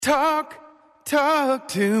Talk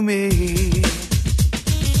to me.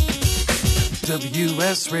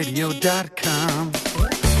 WSRadio.com.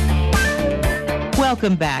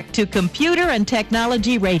 Welcome back to Computer and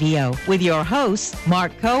Technology Radio with your hosts,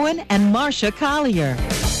 Mark Cohen and Marcia Collier.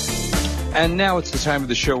 And now it's the time of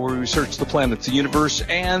the show where we research the planets, the universe,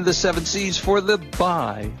 and the seven seas for the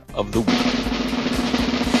buy of the week.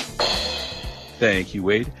 Thank you,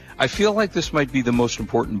 Wade. I feel like this might be the most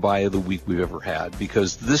important buy of the week we've ever had,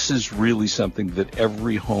 because this is really something that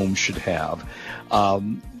every home should have.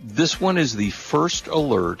 This one is the first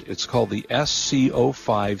alert. It's called the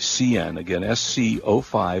SC05CN. Again,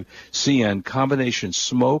 SC05CN combination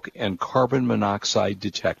smoke and carbon monoxide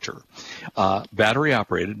detector. Battery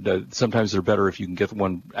operated. Sometimes they're better if you can get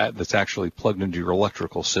one that's actually plugged into your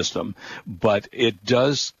electrical system. But it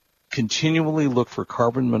does continually look for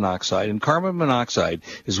carbon monoxide, and carbon monoxide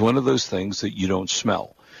is one of those things that you don't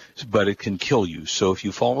smell, but it can kill you. So if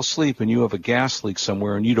you fall asleep and you have a gas leak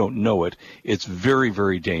somewhere and you don't know it, it's very,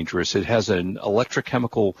 very dangerous. It has an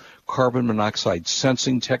electrochemical carbon monoxide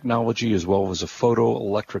sensing technology as well as a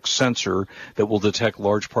photoelectric sensor that will detect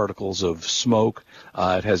large particles of smoke.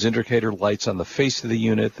 It has indicator lights on the face of the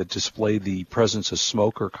unit that display the presence of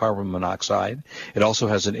smoke or carbon monoxide. It also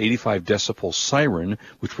has an 85 decibel siren,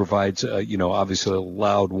 which provides, obviously a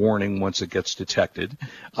loud warning once it gets detected.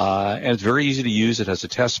 And it's very easy to use. It has a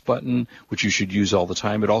test button, which you should use all the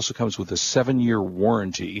time. It also comes with a 7-year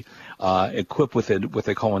warranty, equipped with what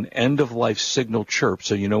they call an end-of-life signal chirp,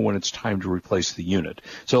 so you know when it's time to replace the unit.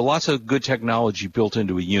 So lots of good technology built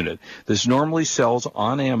into a unit. This normally sells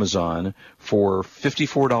on Amazon for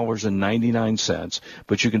 $54.99,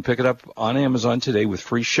 but you can pick it up on Amazon today with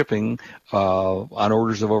free shipping on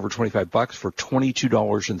orders of over $25 for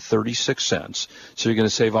 $22.36. So you're going to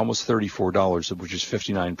save almost $34, which is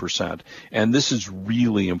 59%. And this is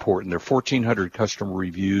really important. There are 1,400 customer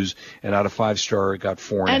reviews, and out of 5-star, it got 4.5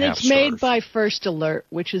 stars. And it's made by First Alert,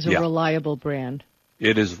 which is a reliable brand.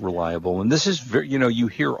 It is reliable, and this is very, you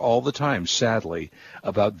hear all the time, sadly,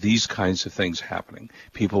 about these kinds of things happening.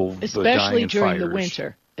 People dying in during fires. the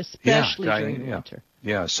winter. Especially during the winter.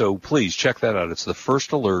 Yeah, so please check that out. It's the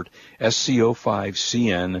First Alert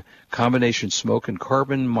SC05CN combination smoke and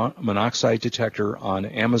carbon monoxide detector on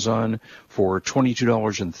Amazon for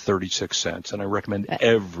 $22.36, and I recommend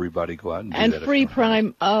everybody go out and do that. And free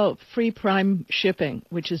Prime shipping,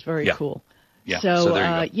 which is very cool. Yeah, so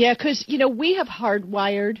there you go. because, we have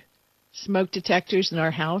hardwired smoke detectors in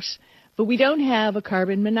our house, but we don't have a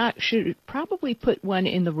carbon monoxide. Should probably put one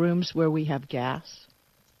in the rooms where we have gas,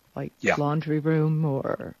 like laundry room,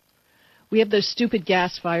 or we have those stupid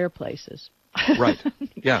gas fireplaces. Right,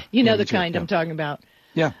 yeah. The kind I'm talking about.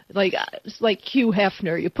 Yeah. It's like Hugh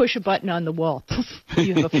Hefner. You push a button on the wall.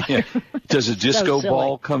 You have a fire. Does a disco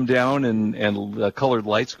ball come down and colored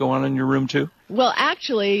lights go on in your room too? Well,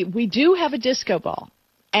 actually, we do have a disco ball,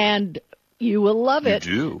 and you will love it.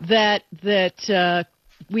 You do. That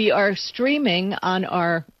we are streaming on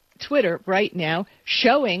our Twitter right now,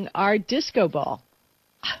 showing our disco ball.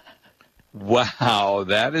 Wow,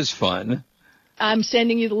 that is fun. I'm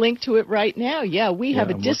sending you the link to it right now. Yeah, we have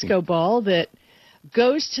a disco ball that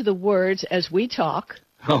goes to the words as we talk.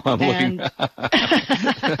 Oh, I'm looking. That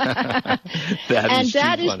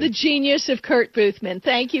is the genius of Kurt Boothman.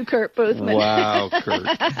 Thank you, Kurt Boothman. Wow, Kurt.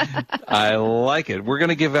 I like it. We're going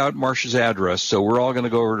to give out Marcia's address, so we're all going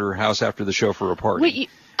to go over to her house after the show for a party.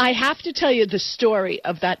 Wait, I have to tell you the story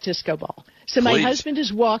of that disco ball. So my husband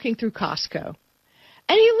is walking through Costco,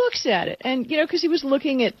 and he looks at it, and, because he was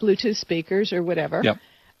looking at Bluetooth speakers or whatever,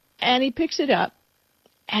 and he picks it up,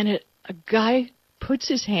 and a guy puts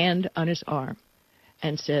his hand on his arm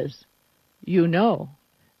and says,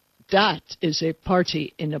 that is a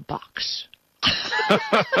party in a box.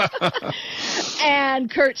 And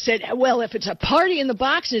Kurt said, well, if it's a party in the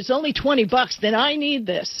box and it's only $20, then I need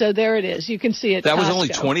this. So there it is. You can see it. That was only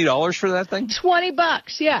 $20 for that thing?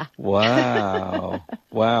 $20, yeah. Wow.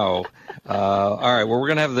 Wow. All right. Well, we're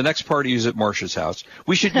going to have the next party is at Marcia's house.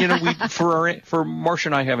 We should, for Marcia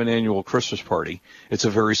and I have an annual Christmas party. It's a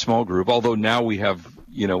very small group, although now we have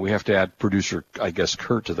to add producer, I guess,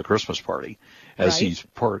 Kurt to the Christmas party, as he's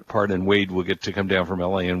part, and Wade will get to come down from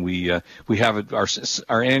LA, and we have it,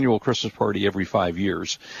 our annual Christmas party every 5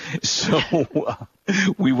 years. So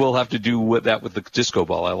we will have to do that with the disco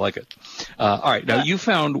ball. I like it. All right. Now, you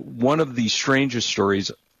found one of the strangest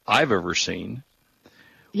stories I've ever seen.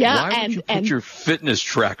 Yeah. Why would you put your fitness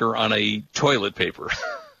tracker on a toilet paper?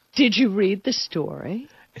 Did you read the story?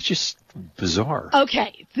 It's just bizarre.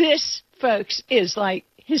 Okay. This, folks, is like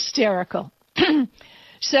hysterical.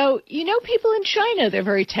 So, people in China, they're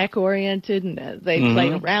very tech-oriented, and they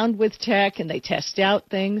play around with tech, and they test out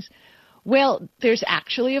things. Well, there's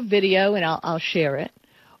actually a video, and I'll share it,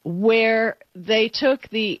 where they took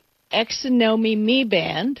the Exynomi Mi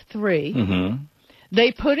Band 3,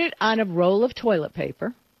 they put it on a roll of toilet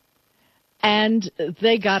paper, and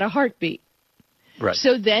they got a heartbeat. Right.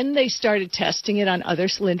 So then they started testing it on other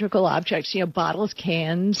cylindrical objects, bottles,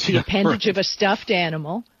 cans, the appendage of a stuffed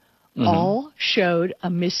animal. All showed a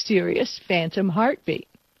mysterious phantom heartbeat.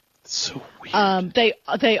 So weird.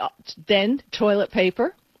 Then toilet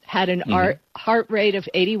paper had an heart rate of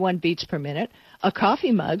 81 beats per minute. A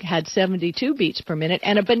coffee mug had 72 beats per minute,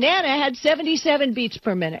 and a banana had 77 beats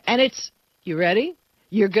per minute. And you ready?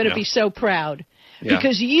 You're going to be so proud. Yeah.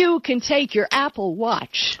 Because you can take your Apple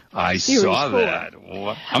Watch. I saw that.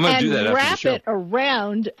 I'm going to do that after the show. And wrap it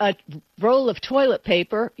around a roll of toilet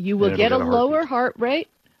paper. You will get a lower heart rate,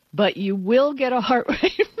 but you will get a heart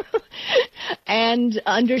rate. And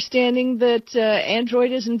understanding that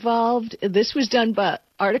Android is involved, this was done by,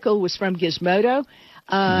 article was from Gizmodo.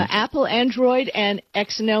 Apple, Android, and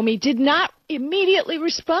Exynomi did not immediately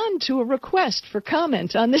respond to a request for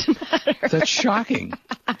comment on this matter. That's shocking.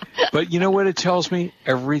 But you know what it tells me?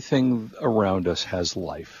 Everything around us has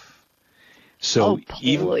life. So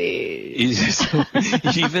even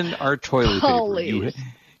our toilet paper.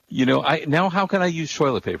 Now how can I use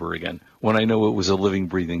toilet paper again when I know it was a living,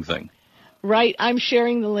 breathing thing? Right. I'm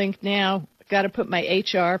sharing the link now. Got to put my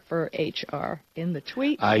HR for HR in the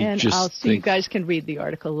tweet, I'll see you guys can read the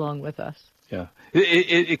article along with us. Yeah.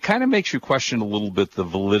 It kind of makes you question a little bit the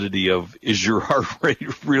validity of, is your heart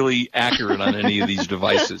rate really accurate on any of these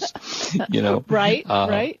devices? Right,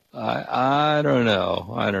 right. I don't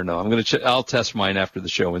know. I'll test mine after the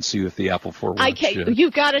show and see if the Apple 4 Watch.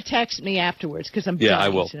 You've got to text me afterwards because I'm I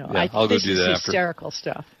will. I'll go do that after. Hysterical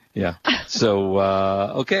stuff. Yeah. So,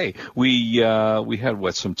 okay. We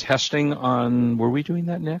had some testing on, were we doing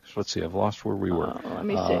that next? Let's see. I've lost where we were. Let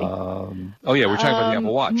me see. We're talking about the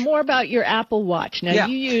Apple Watch. More about your Apple Watch. Now,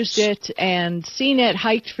 you used it, and CNET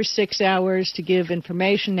hiked for 6 hours to give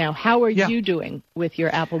information. Now, how are you doing with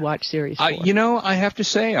your Apple Watch Series 4? I have to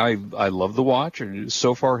say, I love the watch.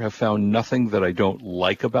 So far, have found nothing that I don't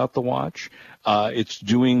like about the watch.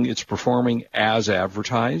 It's performing as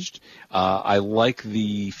advertised. I like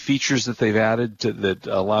the features that they've added that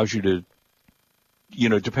allows you to,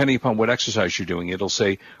 depending upon what exercise you're doing, it'll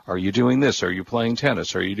say, are you doing this? Are you playing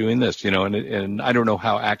tennis? Are you doing this? And I don't know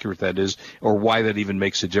how accurate that is or why that even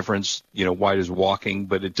makes a difference, why does walking,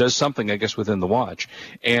 but it does something, I guess, within the watch.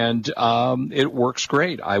 And it works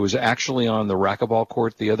great. I was actually on the racquetball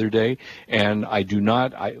court the other day, and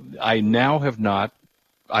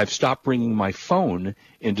I've stopped bringing my phone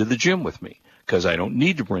into the gym with me because I don't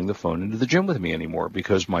need to bring the phone into the gym with me anymore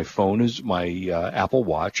because my Apple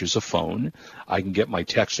Watch is a phone. I can get my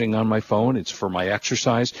texting on my phone. It's for my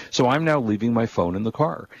exercise. So I'm now leaving my phone in the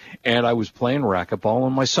car. And I was playing racquetball,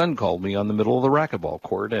 and my son called me on the middle of the racquetball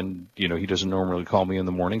court. And, he doesn't normally call me in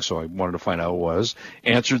the morning, so I wanted to find out who it was.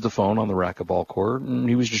 Answered the phone on the racquetball court, and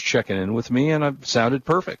he was just checking in with me, and it sounded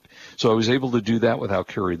perfect. So I was able to do that without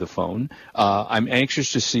carrying the phone. I'm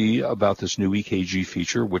anxious to see about this new EKG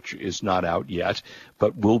feature, which is not out yet,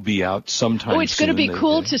 but will be out sometime soon. Oh, it's going to be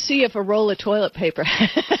cool to see if a roll of toilet paper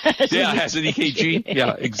has an EKG.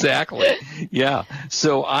 Yeah, exactly. Yeah.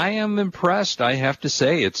 So I am impressed. I have to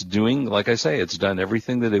say it's doing, like I say, it's done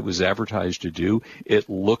everything that it was advertised to do. It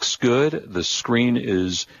looks good. The screen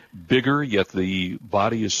is bigger, yet the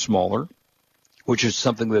body is smaller, which is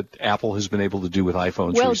something that Apple has been able to do with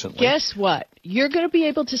iPhones recently. Well, guess what? You're going to be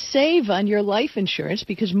able to save on your life insurance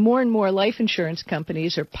because more and more life insurance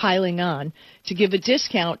companies are piling on to give a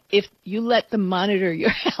discount if you let them monitor your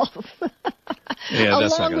health. Yeah,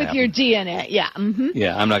 that's along with your DNA. Yeah. Mm-hmm.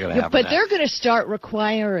 Yeah, I'm not going to have that. But they're going to start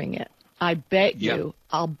requiring it. I bet you.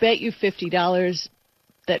 I'll bet you $50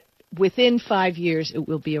 that within 5 years it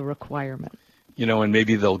will be a requirement. And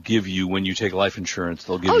maybe they'll give you, when you take life insurance,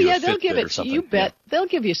 they'll give you a Fitbit they'll give it or something. You bet. Yeah. They'll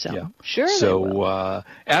give you some. Yeah. Sure. So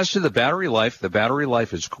as to the battery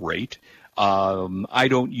life is great. I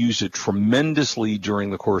don't use it tremendously during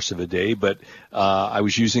the course of a day, but I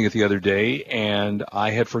was using it the other day, and I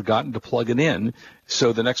had forgotten to plug it in.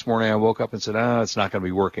 So the next morning I woke up and said, it's not going to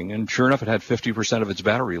be working. And sure enough, it had 50% of its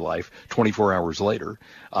battery life 24 hours later.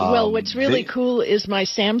 Well, what's really cool is my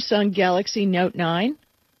Samsung Galaxy Note 9.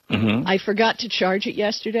 Mm-hmm. I forgot to charge it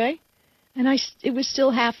yesterday, and it was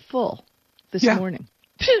still half full this morning.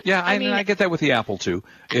 Yeah, I get that with the Apple, too.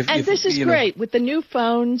 This is great. With the new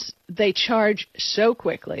phones, they charge so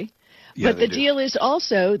quickly. Yeah, but the deal is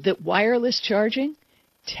also that wireless charging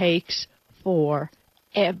takes forever.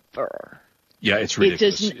 Yeah, it's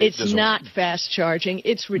ridiculous. It's not fast charging.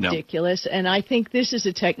 It's ridiculous. No. And I think this is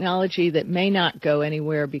a technology that may not go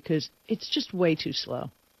anywhere because it's just way too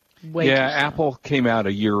slow. Apple came out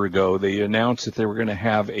a year ago. They announced that they were going to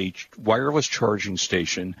have a wireless charging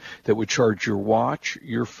station that would charge your watch,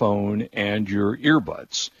 your phone, and your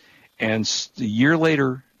earbuds. And a year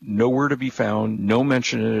later, nowhere to be found, no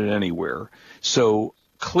mention of it anywhere. So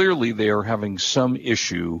clearly they are having some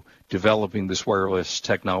issue developing this wireless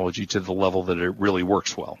technology to the level that it really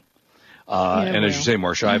works well. And as you say,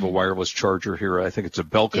 Marcia, I have a wireless charger here. I think it's a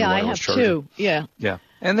Belkin wireless charger. Yeah, I have two. Yeah. Yeah.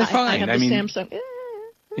 And they're fine. I have the Samsung.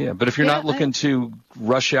 Yeah, but if you're not looking to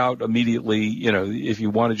rush out immediately, if you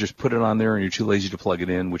want to just put it on there and you're too lazy to plug it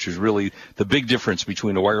in, which is really the big difference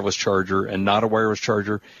between a wireless charger and not a wireless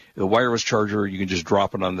charger. The wireless charger, you can just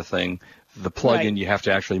drop it on the thing. The plug-in, you have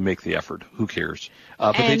to actually make the effort. Who cares?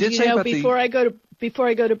 But they did say about before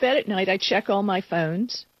I go to bed at night, I check all my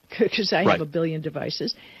phones because I have a billion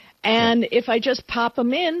devices. And if I just pop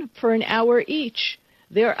them in for an hour each,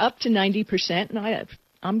 they're up to 90%, and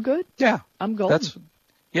I'm good. Yeah. I'm golden.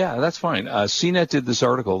 That's fine. CNET did this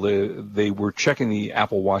article. They were checking the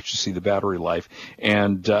Apple Watch to see the battery life,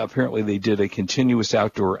 and apparently they did a continuous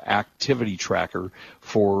outdoor activity tracker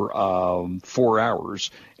for 4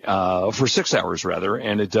 hours, for 6 hours rather,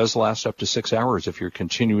 and it does last up to 6 hours if you're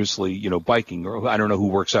continuously, biking. Or I don't know who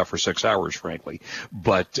works out for 6 hours, frankly,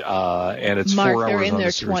 but and it's Mark, 4 hours on the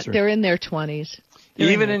Series 3. They're in their 20s.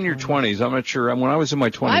 Even in your 20s, I'm not sure. When I was in my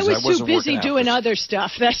 20s, I wasn't too busy doing other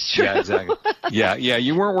stuff. That's true. Yeah, exactly. Yeah,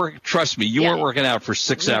 you weren't working. Trust me, you weren't working out for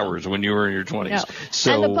 6 hours when you were in your 20s. No.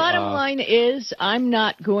 So, and the bottom line is, I'm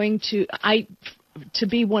not going to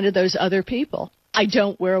be one of those other people. I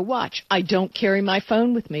don't wear a watch. I don't carry my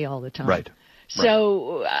phone with me all the time. Right.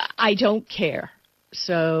 So I don't care.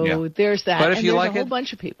 So there's that. But if you like a whole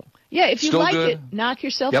bunch of people. Yeah, if you Still like good. it, knock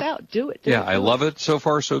yourself out. Do it. I love it. So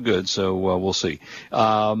far, so good. So we'll see.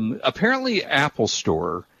 Apparently, Apple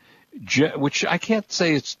Store, which I can't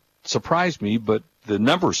say it's surprised me, but the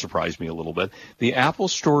numbers surprised me a little bit. The Apple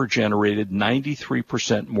Store generated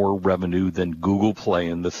 93% more revenue than Google Play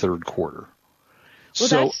in the third quarter. Well,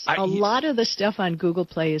 so a lot of the stuff on Google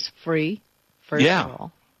Play is free, first of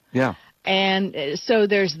all. Yeah. And so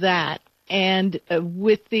there's that. And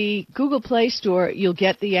with the Google Play Store, you'll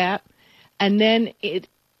get the app, and then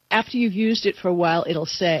after you've used it for a while, it'll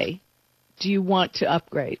say, do you want to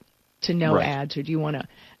upgrade to no ads, or do you want to?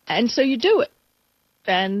 And so you do it.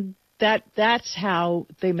 And that's how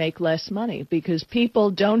they make less money, because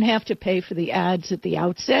people don't have to pay for the ads at the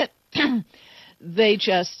outset. They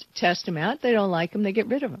just test them out. They don't like them. They get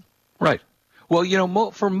rid of them. Right.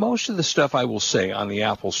 Well, for most of the stuff I will say on the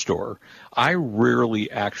Apple Store, I rarely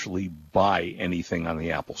actually buy anything on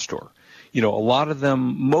the Apple Store. A lot of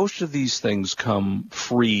them, most of these things come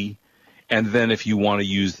free, and then if you want to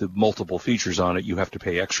use the multiple features on it, you have to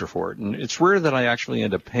pay extra for it. And it's rare that I actually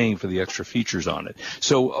end up paying for the extra features on it.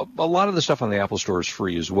 So a lot of the stuff on the Apple Store is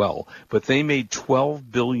free as well. But they made $12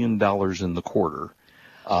 billion in the quarter.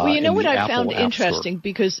 Well, you know what I found interesting,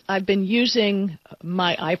 because I've been using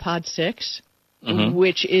my iPod 6,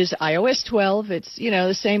 which is iOS 12. It's,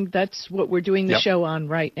 the same. That's what we're doing the show on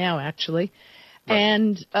right now, actually. Right.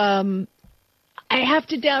 And I have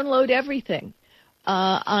to download everything.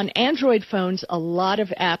 On Android phones, a lot of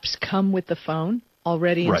apps come with the phone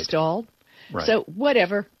already installed. Right. So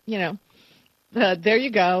whatever, there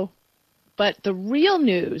you go. But the real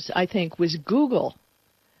news, I think, was Google,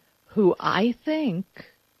 who I think,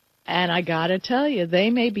 and I got to tell you, they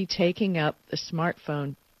may be taking up the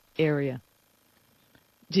smartphone area.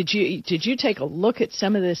 Did you take a look at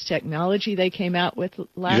some of this technology they came out with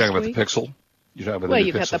last week? You're talking about the Pixel? You've got the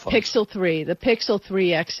Pixel 3, the Pixel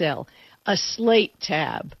 3 XL, a Slate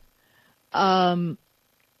tab. I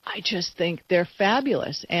just think they're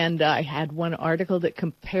fabulous. And I had one article that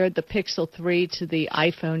compared the Pixel 3 to the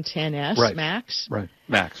iPhone XS Max. Right,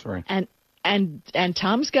 Max, right. And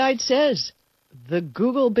Tom's Guide says the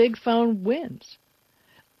Google Big Phone wins.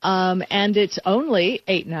 And it's only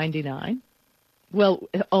 $899. Well,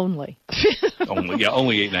 only. only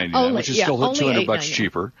 $899, which is still $200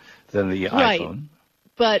 cheaper than the iPhone.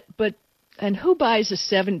 But and who buys a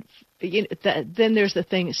 7? Then there's the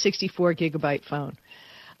thing, 64 gigabyte phone.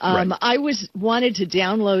 I wanted to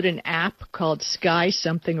download an app called Sky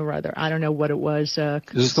something or other. I don't know what it was. Is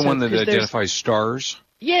this the one that identifies stars?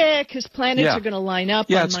 Yeah, because planets are going to line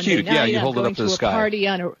up on Monday night. Cute. Yeah, you hold it up to the sky.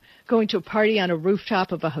 Going to a party on a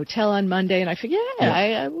rooftop of a hotel on Monday, and I figured,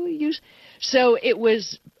 I will use. So it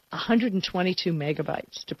was 122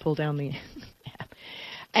 megabytes to pull down the app.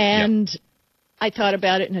 And I thought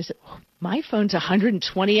about it, and I said, my phone's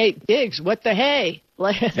 128 gigs. What the hey?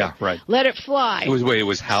 Yeah, right. Let it fly. It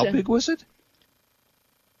was how big was it?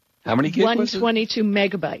 How many gigs was it? 122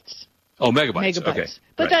 megabytes. Oh, megabytes. Okay.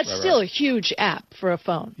 But that's still a huge app for a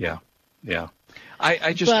phone. Yeah.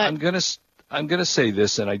 I'm gonna say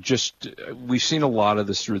this, and we've seen a lot of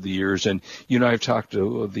this through the years, and I've talked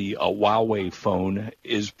to the Huawei phone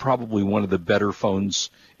is probably one of the better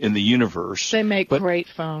phones in the universe. They make great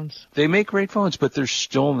phones. They make great phones, but they're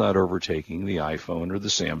still not overtaking the iPhone or the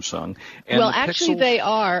Samsung. And actually, they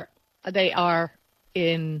are. They are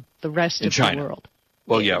in the rest of China. The world.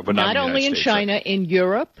 Well, yeah, but not only in China, in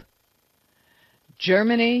Europe,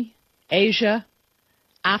 Germany, Asia,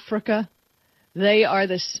 Africa. They are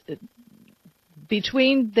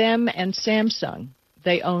between them and Samsung,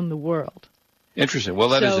 they own the world. Interesting. Well,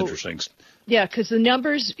 that is interesting. Yeah, because the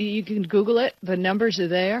numbers, you can Google it, the numbers are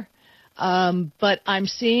there. But I'm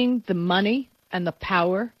seeing the money and the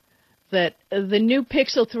power that the new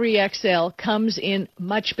Pixel 3 XL comes in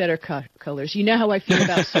much better colors. You know how I feel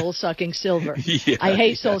about soul-sucking silver. Yeah, I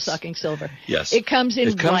hate soul-sucking silver. Yes. It comes in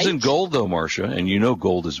white. It comes in gold, though, Marcia, and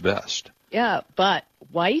gold is best. Yeah, but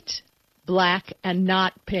white, black, and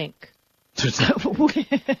not pink. I don't know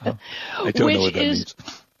what that means.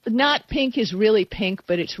 Not pink is really pink,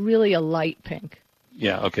 but it's really a light pink.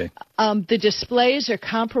 Yeah, okay. The displays are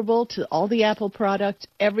comparable to all the Apple products.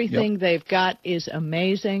 Everything they've got is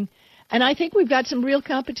amazing. And I think we've got some real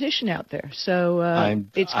competition out there. So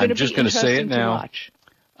it's going to be interesting to watch.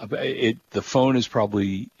 The phone is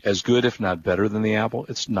probably as good, if not better, than the Apple.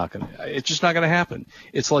 It's just not going to happen.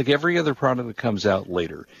 It's like every other product that comes out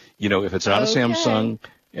later. If it's not a Samsung,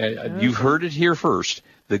 you've heard it here first.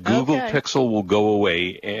 The Google Pixel will go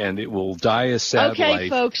away, and it will die a sad life. Okay,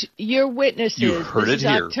 folks, you're witnesses. You heard it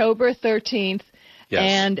here. October 13th. Yes.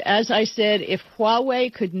 And as I said, if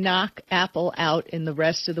Huawei could knock Apple out in the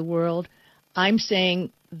rest of the world, I'm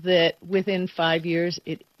saying that within 5 years,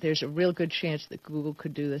 there's a real good chance that Google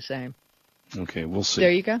could do the same. Okay, we'll see.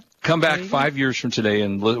 There you go. Come back 5 years from today,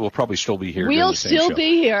 and we'll probably still be here. We'll still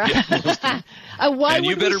be here. Yeah. Why and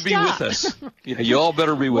would you better we be stop? with us. Yeah, you all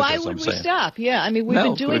better be with us. Why would we stop? Yeah, I mean, we've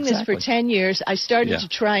been doing this for 10 years. I started to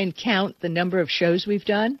try and count the number of shows we've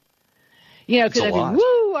done. Because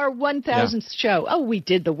our 1,000th show. Oh, we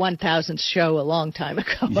did the 1,000th show a long time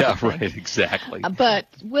ago. Yeah, right, exactly. But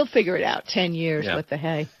we'll figure it out. 10 years, what the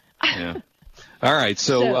hey. Yeah. All right,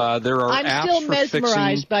 so there are apps for fixing. I'm still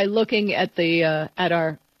mesmerized by looking at at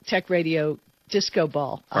our Tech Radio disco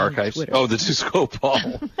ball archives. Twitter. Oh, the disco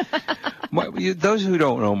ball. Those who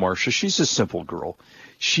don't know Marcia, she's a simple girl.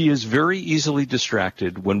 She is very easily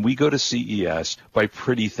distracted when we go to CES by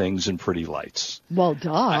pretty things and pretty lights. Well,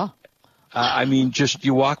 duh. I mean, just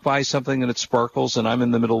you walk by something and it sparkles, and I'm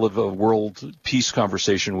in the middle of a world peace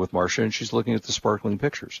conversation with Marcia, and she's looking at the sparkling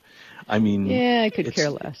pictures. I mean, I could care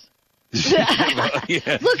less.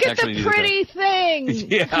 Look at the pretty things.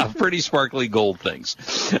 Yeah, pretty sparkly gold things.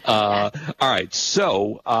 All right,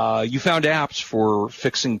 so you found apps for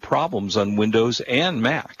fixing problems on Windows and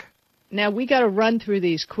Mac. Now, we got to run through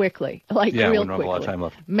these quickly, real quickly. We don't have a lot of time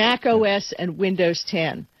left. MacOS and Windows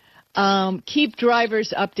 10. Keep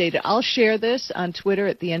drivers updated. I'll share this on Twitter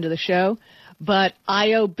at the end of the show, but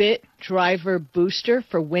IOBit Driver Booster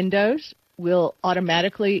for Windows will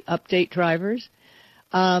automatically update drivers.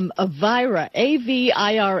 Avira,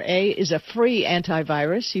 A-V-I-R-A, is a free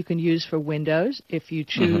antivirus you can use for Windows if you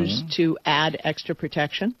choose to add extra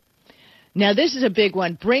protection. Now, this is a big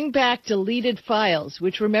one. Bring back deleted files,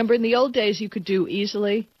 which, remember, in the old days you could do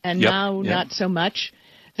easily, and now not so much.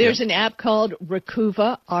 There's an app called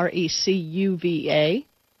Recuva, R-E-C-U-V-A,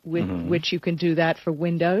 with which you can do that for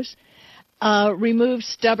Windows. Remove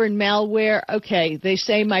stubborn malware. Okay, they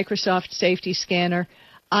say Microsoft Safety Scanner.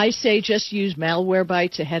 I say just use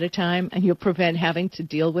Malwarebytes ahead of time, and you'll prevent having to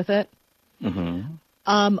deal with it.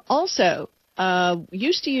 Also,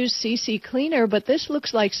 used to use CC Cleaner, but this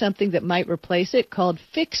looks like something that might replace it, called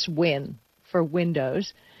FixWin for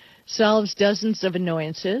Windows. Solves dozens of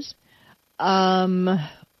annoyances.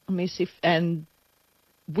 Let me see. And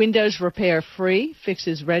Windows Repair Free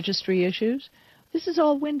fixes registry issues. This is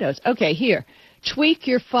all Windows. Okay, here. Tweak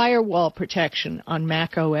your firewall protection on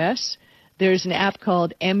Mac OS. There's an app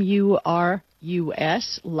called MURUS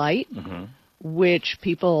Lite, which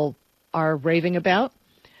people are raving about.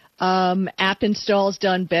 App installs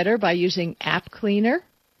done better by using App Cleaner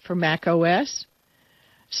for Mac OS.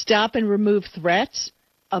 Stop and remove threats.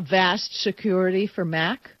 Avast Security for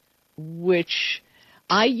Mac, which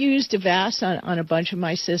I used Avast on a bunch of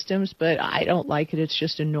my systems, but I don't like it. It's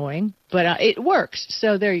just annoying. But it works.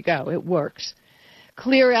 So there you go. It works.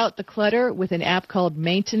 Clear out the clutter with an app called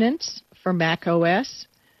Maintenance for Mac OS.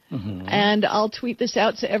 and I'll tweet this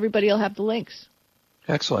out so everybody will have the links.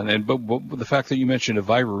 Excellent. And but the fact that you mentioned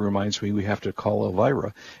Elvira reminds me we have to call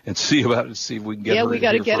Elvira and see about it, see if we can get her we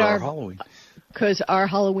got to get our Halloween. Because our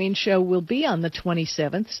Halloween show will be on the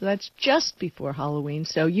 27th, so that's just before Halloween.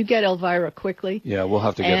 So you get Elvira quickly. Yeah, we'll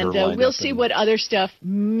have to get her lined and we'll up see what other stuff.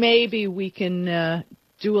 Maybe we can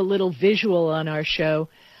do a little visual on our show,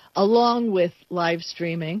 along with live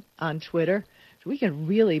streaming on Twitter. So we can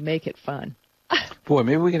really make it fun. Boy,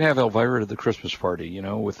 maybe we can have Elvira to the Christmas party,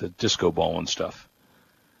 with the disco ball and stuff.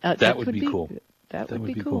 That would be cool. That would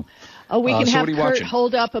be cool. Oh, we can have Kurt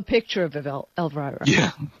hold up a picture of Elvira.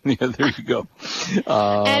 Yeah, there you go.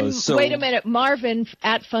 Wait a minute. Marvin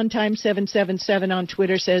at Funtime777 on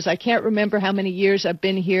Twitter says, I can't remember how many years I've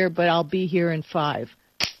been here, but I'll be here in 5.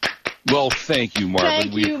 Well, thank you,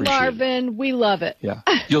 Marvin. Thank you, Marvin. We love it. Yeah.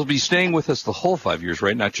 You'll be staying with us the whole 5 years,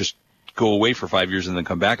 right? Not just go away for 5 years and then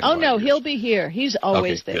come back in 5 years. He'll be here. He's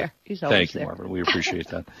always there. Good. He's always Thank you, there. Marvin. We appreciate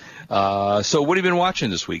that. So what have you been watching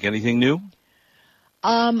this week? Anything new?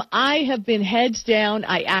 I have been heads down.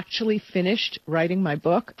 I actually finished writing my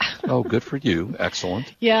book. Oh, good for you.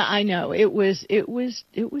 Excellent. Yeah, I know. It was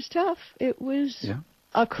tough. It was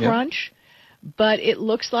a crunch, but it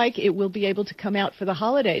looks like it will be able to come out for the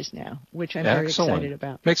holidays now, which I'm very excited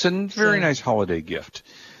about. Makes a very nice holiday gift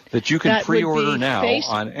that you can pre-order now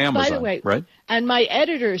on Amazon, by the way, right? And my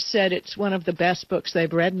editors said it's one of the best books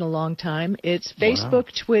they've read in a long time. It's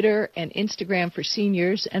Facebook, Twitter, and Instagram for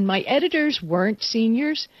seniors. And my editors weren't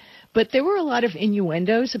seniors, but there were a lot of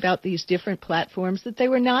innuendos about these different platforms that they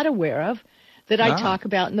were not aware of that I talk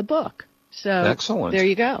about in the book. So excellent. There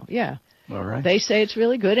you go. Yeah. All right. They say it's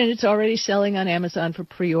really good, and it's already selling on Amazon for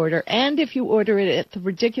pre-order. And if you order it at the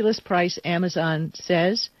ridiculous price Amazon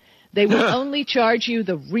says, they will only charge you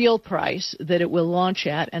the real price that it will launch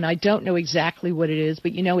at, and I don't know exactly what it is,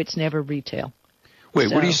 but it's never retail. Wait,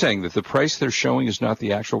 what are you saying? That the price they're showing is not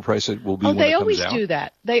the actual price it will be when it comes out? They always do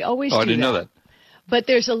that. They always do that. I didn't know that. But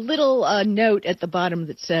there's a little note at the bottom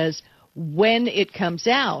that says, when it comes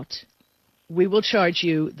out, we will charge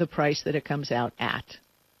you the price that it comes out at.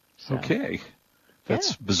 So, okay.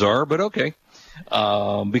 That's bizarre, but okay.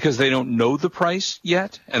 Because they don't know the price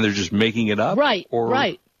yet, and they're just making it up? Right,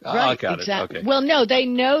 right. Right, got exactly. It. Okay. Well, no, they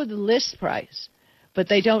know the list price, but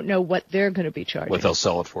they don't know what they're going to be charging. What they'll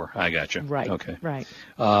sell it for. I got you. Right. Okay. Right.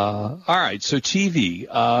 All right. So TV.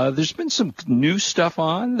 There's been some new stuff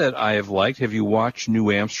on that I have liked. Have you watched New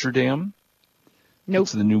Amsterdam? Nope.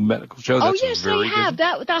 It's the new medical show. That's yes, I have.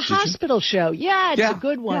 Good. The hospital show. Yeah, it's a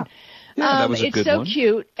good one. Yeah, that was a good one. It's so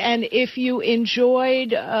cute. And if you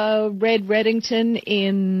enjoyed Red Reddington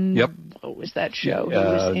in what was that show? He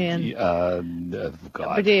was in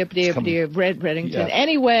Red Reddington. Yeah.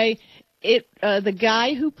 Anyway, the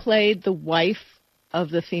guy who played the wife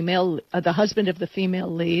of the female, the husband of the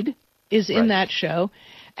female lead, is in that show.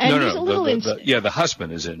 And he's a little the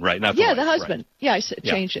husband is in, right? Not the wife, the husband. Right. Yeah, I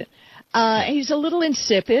changed it. He's a little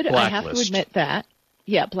insipid. Blacklist. I have to admit that.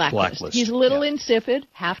 Yeah, Blacklist. He's a little insipid.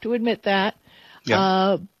 Have to admit that.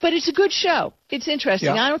 Yeah. But it's a good show. It's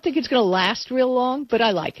interesting. Yeah. I don't think it's going to last real long, but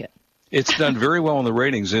I like it. It's done very well in the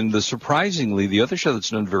ratings, and surprisingly, the other show that's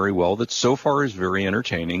done very well that so far is very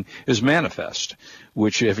entertaining is Manifest.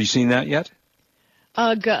 Which, have you seen that yet?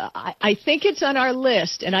 I think it's on our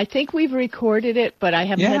list, and I think we've recorded it, but I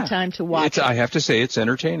haven't had time to watch it. I have to say it's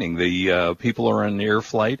entertaining. The people are on an air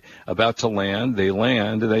flight, about to land. They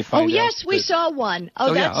land, and they find out. Oh, yes, we saw one.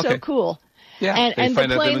 Oh, that's so cool. Yeah, and the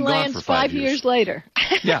plane lands 5 years later.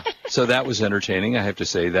 Yeah, so that was entertaining. I have to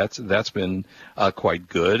say that's been quite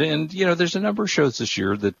good. And there's a number of shows this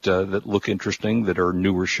year that look interesting, that are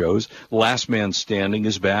newer shows. Last Man Standing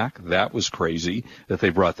is back. That was crazy that they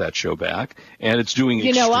brought that show back, and it's doing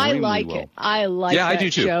extremely well. I like it. I like that I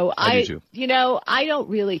do too. show. I do too. I don't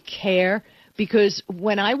really care because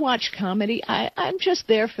when I watch comedy, I'm just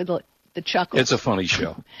there for the chuckles. It's a funny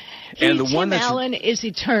show. And Tim Allen is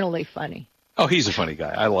eternally funny. Oh, he's a funny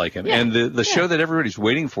guy. I like him. Yeah, and the show that everybody's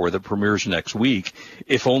waiting for that premieres next week,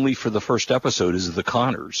 if only for the first episode, is The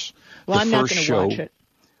Conners. Well, I'm not going to watch it.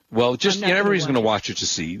 Well, everybody's going to watch it to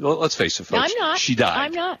see. Let's face it, folks. No, I'm not. She died.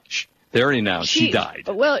 I'm not. They already announced she died.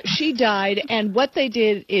 Well, she died, and what they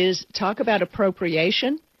did is talk about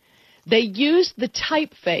appropriation. They used the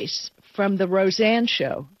typeface from the Roseanne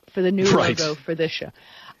show for the new logo for this show.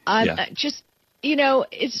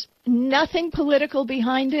 It's nothing political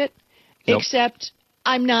behind it. Nope. Except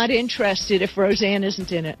I'm not interested if Roseanne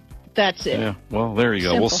isn't in it. That's it. Yeah, well, there you go.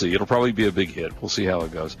 Simple. We'll see. It'll probably be a big hit. We'll see how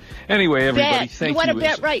it goes. Anyway, everybody, thank you. You want to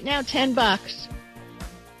bet right now $10?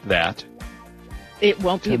 That? It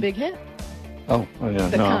won't be a big hit. Oh, yeah,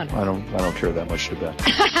 no, I don't care that much to bet.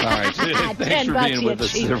 All right, thanks for being with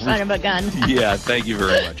us. $10, son of a gun. Yeah, thank you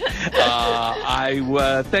very much.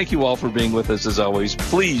 I thank you all for being with us as always.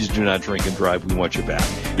 Please do not drink and drive. We want you back.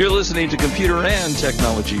 You're listening to Computer and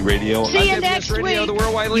Technology Radio. See you next Radio, week. The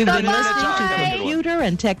worldwide leader in Listening to Computer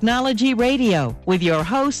and Technology Radio with your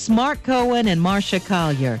hosts Mark Cohen and Marcia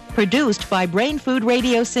Collier. Produced by Brain Food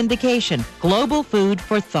Radio Syndication. Global food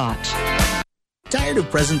for thought. Tired of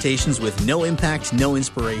presentations with no impact, no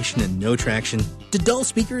inspiration, and no traction? Do dull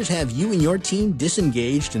speakers have you and your team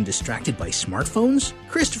disengaged and distracted by smartphones?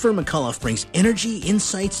 Christopher McAuliffe brings energy,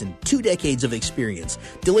 insights, and 2 decades of experience,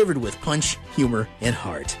 delivered with punch, humor, and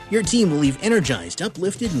heart. Your team will leave energized,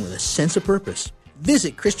 uplifted, and with a sense of purpose.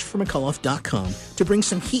 Visit ChristopherMcAuliffe.com to bring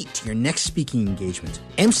some heat to your next speaking engagement.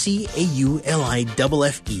 MCAULIFFE.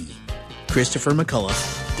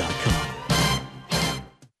 ChristopherMcAuliffe.com.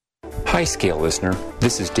 Hi, Scale listener.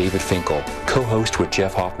 This is David Finkel, co-host with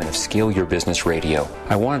Jeff Hoffman of Scale Your Business Radio.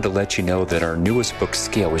 I wanted to let you know that our newest book,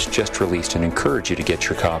 Scale, was just released and encourage you to get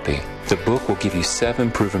your copy. The book will give you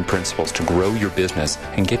 7 proven principles to grow your business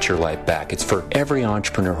and get your life back. It's for every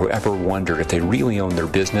entrepreneur who ever wondered if they really own their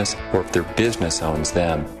business or if their business owns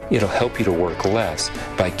them. It'll help you to work less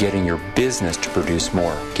by getting your business to produce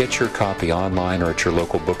more. Get your copy online or at your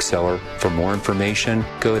local bookseller. For more information,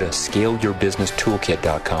 go to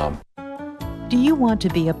scaleyourbusinesstoolkit.com. Do you want to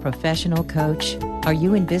be a professional coach? Are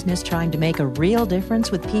you in business trying to make a real difference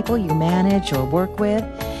with people you manage or work with?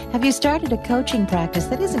 Have you started a coaching practice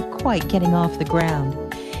that isn't quite getting off the ground?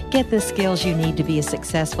 Get the skills you need to be a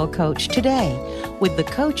successful coach today with the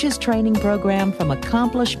Coaches Training Program from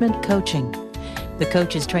Accomplishment Coaching. The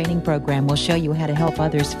Coaches Training Program will show you how to help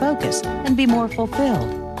others focus and be more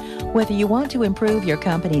fulfilled. Whether you want to improve your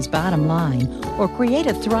company's bottom line or create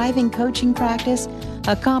a thriving coaching practice,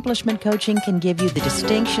 Accomplishment Coaching can give you the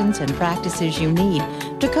distinctions and practices you need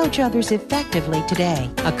to coach others effectively today.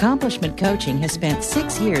 Accomplishment Coaching has spent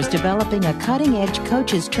 6 years developing a cutting-edge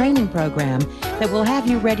coaches training program that will have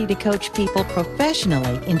you ready to coach people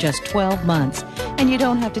professionally in just 12 months, and you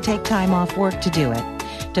don't have to take time off work to do it.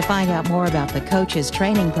 To find out more about the Coaches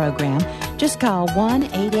Training Program, just call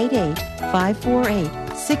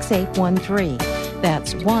 1-888-548-6813.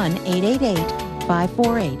 That's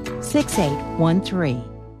 1-888-548-6813.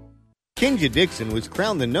 Kenja Dixon was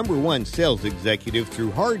crowned the #1 sales executive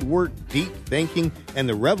through hard work, deep thinking, and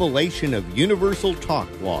the revelation of universal talk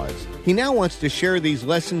laws. He now wants to share these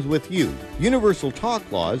lessons with you. Universal talk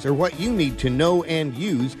laws are what you need to know and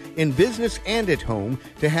use in business and at home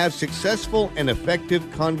to have successful and effective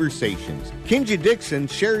conversations. Kenja Dixon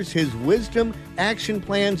shares his wisdom, action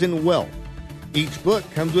plans, and wealth. Each book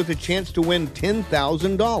comes with a chance to win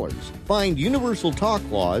 $10,000. Find Universal Talk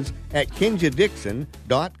Laws at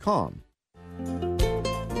KenjaDixon.com.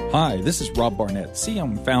 Hi, this is Rob Barnett, CEO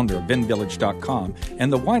and founder of VinVillage.com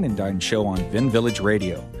and the Wine and Dine Show on VinVillage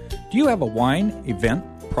Radio. Do you have a wine, event,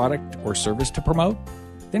 product, or service to promote?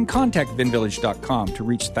 Then contact VinVillage.com to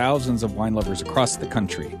reach thousands of wine lovers across the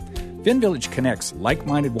country. VinVillage connects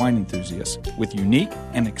like-minded wine enthusiasts with unique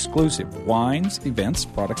and exclusive wines, events,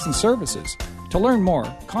 products, and services. To learn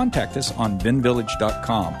more, contact us on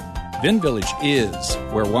VinVillage.com. VinVillage is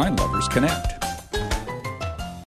where wine lovers connect.